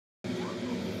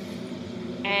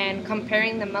and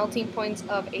comparing the melting points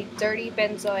of a dirty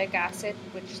benzoic acid,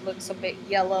 which looks a bit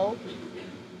yellow,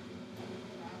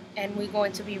 and we're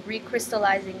going to be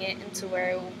recrystallizing it into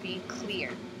where it will be clear.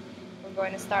 We're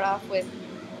going to start off with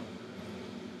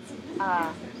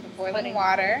boiling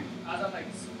water,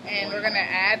 and we're going to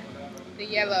add the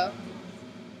yellow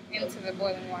into the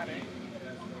boiling water.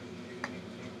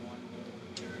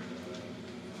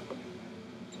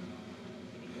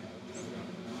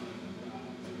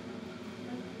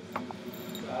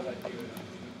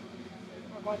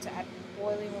 We're going to add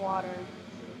boiling water.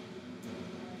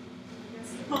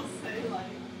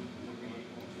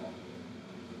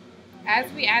 As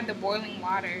we add the boiling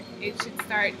water,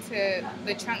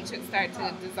 the chunk should start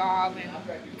to dissolve and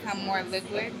become more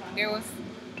liquid. There was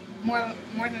more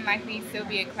than likely still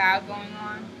be a cloud going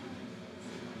on.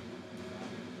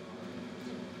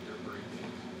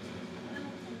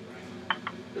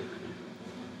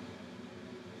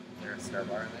 Is there a star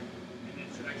bar in there?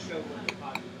 Should I show what the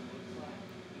pot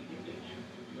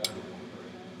looks like?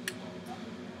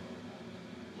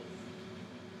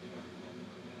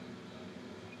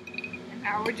 And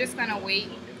now we're just going to wait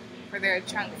for the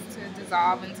chunks to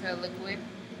dissolve into a liquid.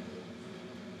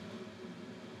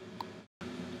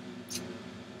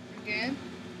 Again.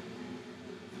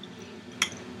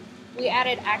 We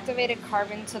added activated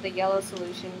carbon to the yellow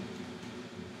solution.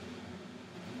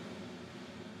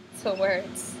 So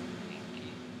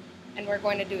and we're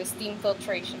going to do a steam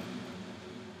filtration.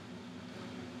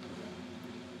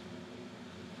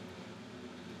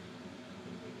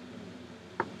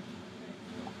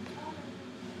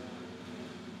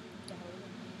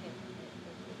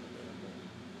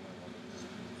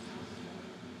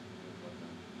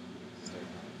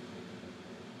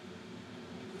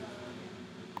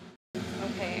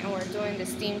 Okay, and we're doing the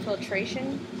steam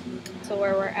filtration. So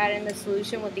where we're adding the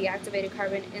solution with the activated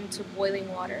carbon into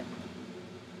boiling water.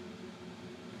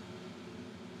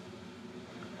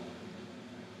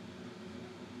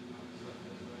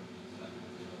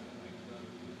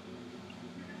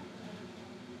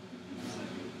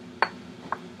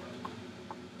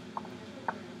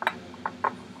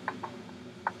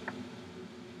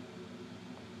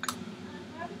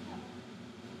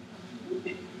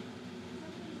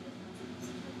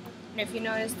 And if you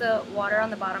notice, the water on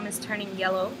the bottom is turning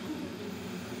yellow.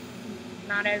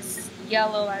 Not as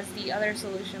yellow as the other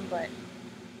solution, but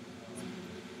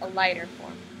a lighter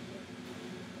form.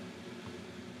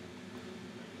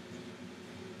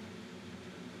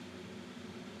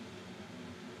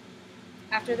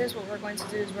 After this, what we're going to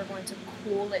do is we're going to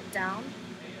cool it down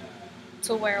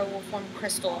to where it will form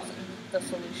crystals in the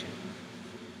solution.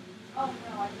 Oh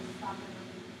no, I just stopped it.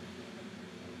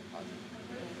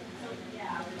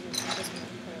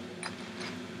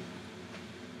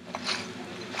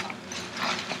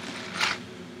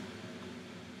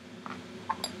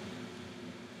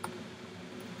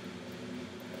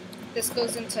 This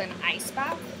goes into an ice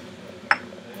bath.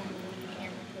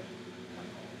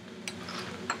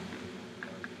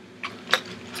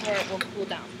 Where it will cool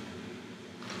down.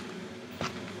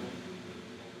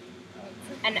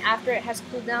 And after it has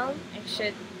cooled down, it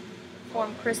should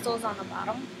form crystals on the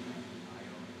bottom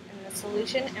in the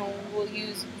solution, and we'll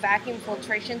use vacuum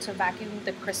filtration to vacuum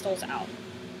the crystals out.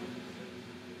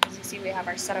 As you see, we have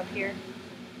our setup here.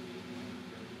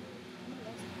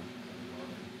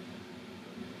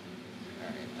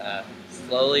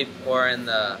 Slowly pour in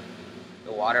the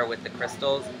water with the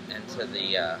crystals into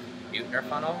the Buechner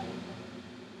funnel.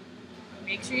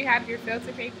 Make sure you have your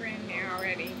filter paper in there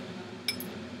already.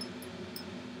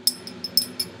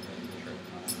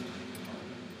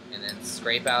 And then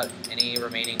scrape out any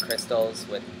remaining crystals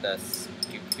with the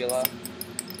spatula.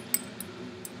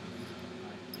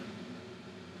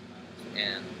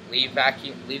 And leave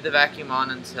the vacuum on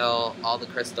until all the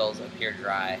crystals appear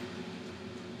dry.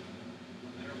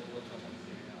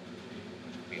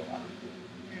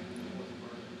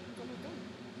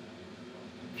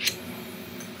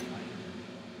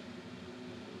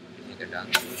 They're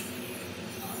done.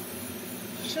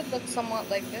 Should look somewhat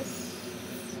like this.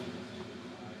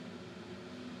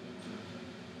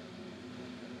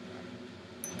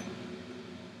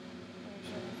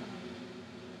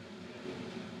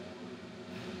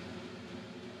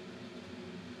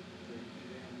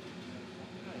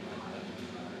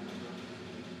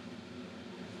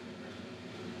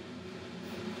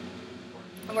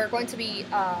 And we're going to be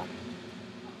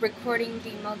recording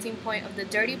the melting point of the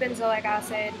dirty benzoic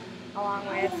acid along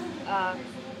with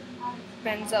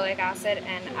benzoic acid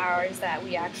and ours that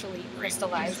we actually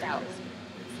crystallized out.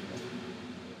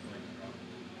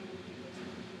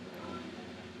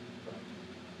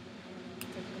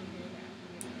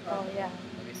 Oh yeah.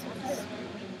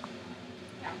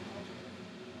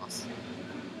 Awesome.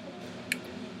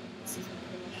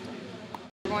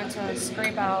 We're going to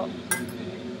scrape out. And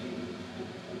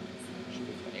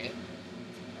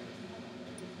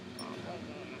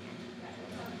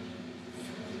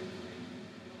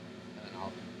then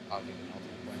I'll give an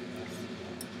ultimate point of this.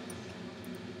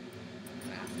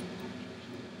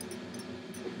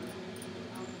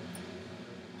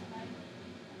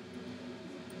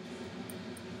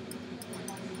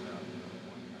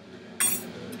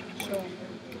 Sure.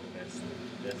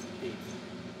 That's the case.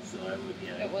 So I would,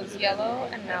 yeah. It was yellow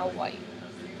and now white.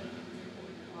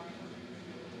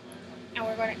 And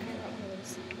we're going to. Can I get one of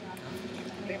those? Can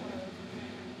I get one of those?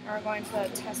 And we're going to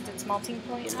test its melting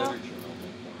point out.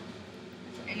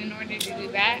 And in order to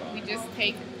do that, we just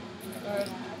take a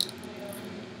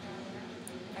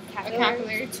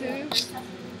capillary tube.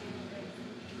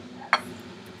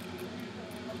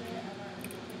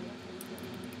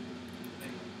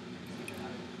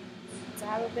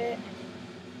 Dab a bit.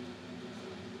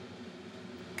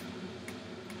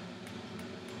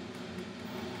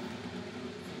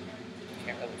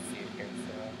 Can't really see it here,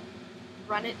 so.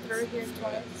 Run it through here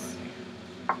twice.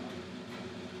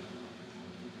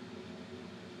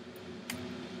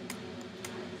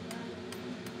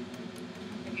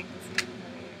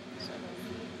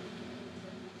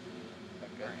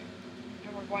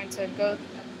 And we're going to go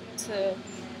to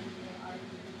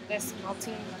this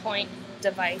melting point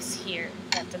device here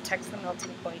that detects the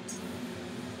melting point.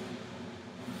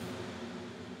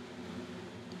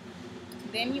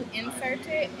 Then you insert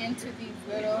it into these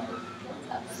little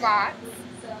slots.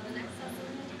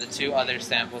 The two other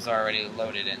samples are already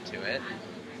loaded into it.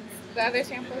 The other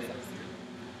samples.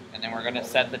 And then we're going to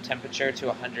set the temperature to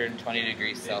 120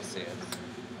 degrees Celsius.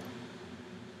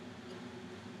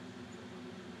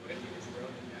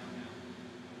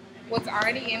 What's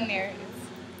already in there is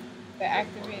the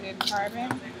activated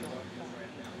carbon.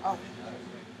 Oh,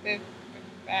 that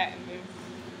and this.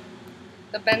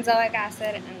 The benzoic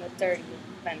acid and the dirty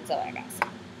benzoic acid.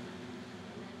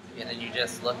 And then you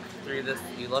just look through this.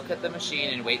 You look at the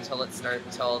machine and wait till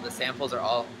the samples are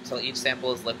all, till each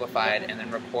sample is liquefied, and then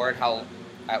record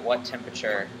at what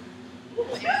temperature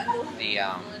the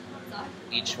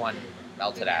each one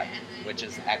melted at, which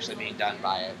is actually being done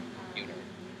by a computer.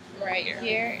 Right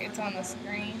here, it's on the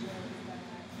screen.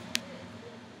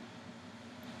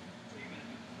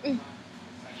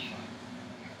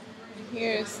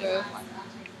 Here's the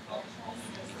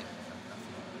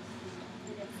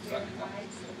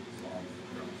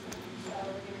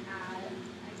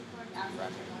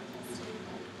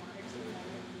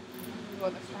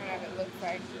what the front of it looks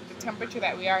like. The temperature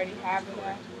that we already have in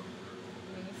that.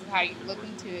 And this is how you look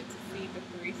into it to see the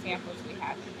 3 samples we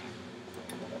have in there.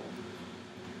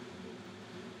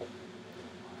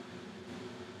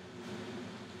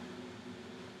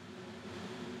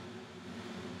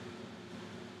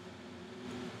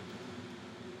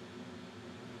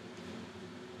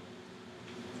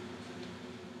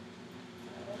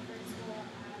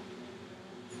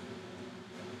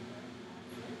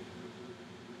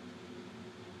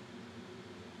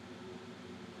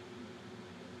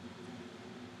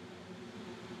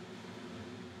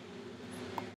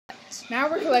 Now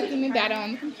we're collecting the data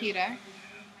on the computer.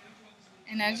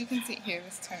 And as you can see here,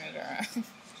 let's turn it around.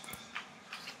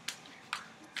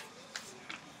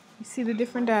 You see the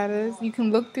different data. You can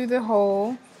look through the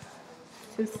hole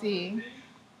to see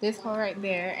this hole right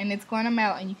there. And it's going to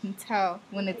melt, and you can tell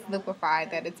when it's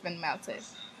liquefied that it's been melted.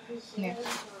 Yeah.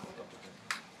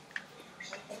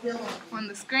 On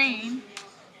the screen,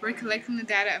 we're collecting the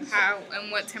data of how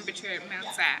and what temperature it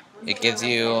melts at. It gives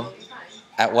you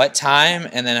at what time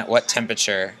and then at what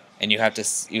temperature, and you have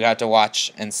to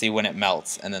watch and see when it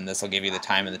melts, and then this will give you the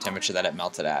time and the temperature that it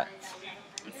melted at.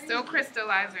 It's still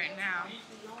crystallized right now.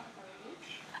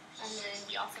 And then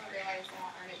we also realized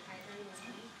that our nitrogen was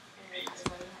weak, and we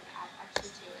wanted to add extra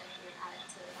to it, and we add it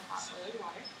to the hot boiling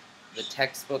water. The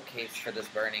textbook case for this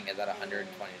burning is at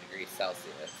 120 degrees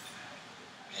Celsius,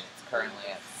 and it's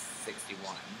currently at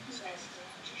 61.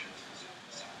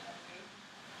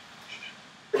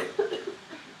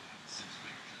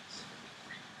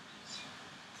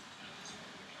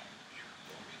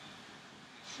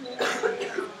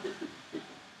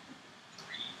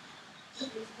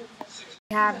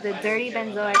 We have the dirty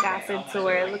benzoic acid to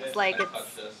where it looks like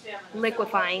it's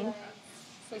liquefying.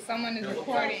 So someone is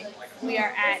recording. We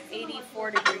are at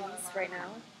 84 degrees right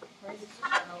now.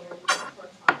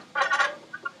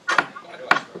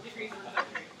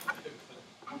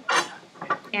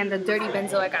 And the dirty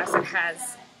benzoic acid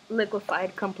has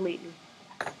liquefied completely.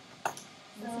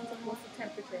 What's the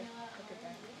temperature? Look at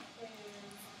that.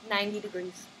 90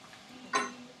 degrees.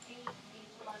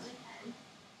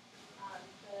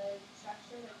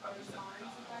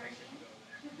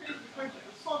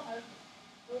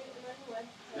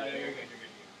 No, you're good.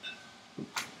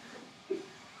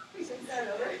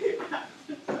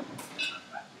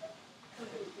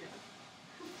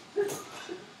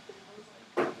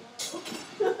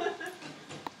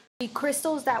 The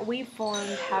crystals that we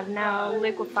formed have now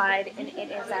liquefied, and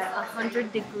it is at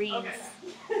 100 degrees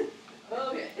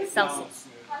Celsius.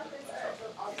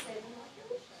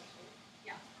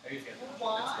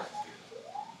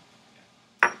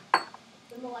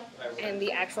 And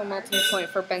the actual melting point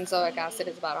for benzoic acid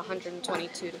is about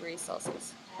 122 degrees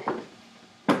Celsius.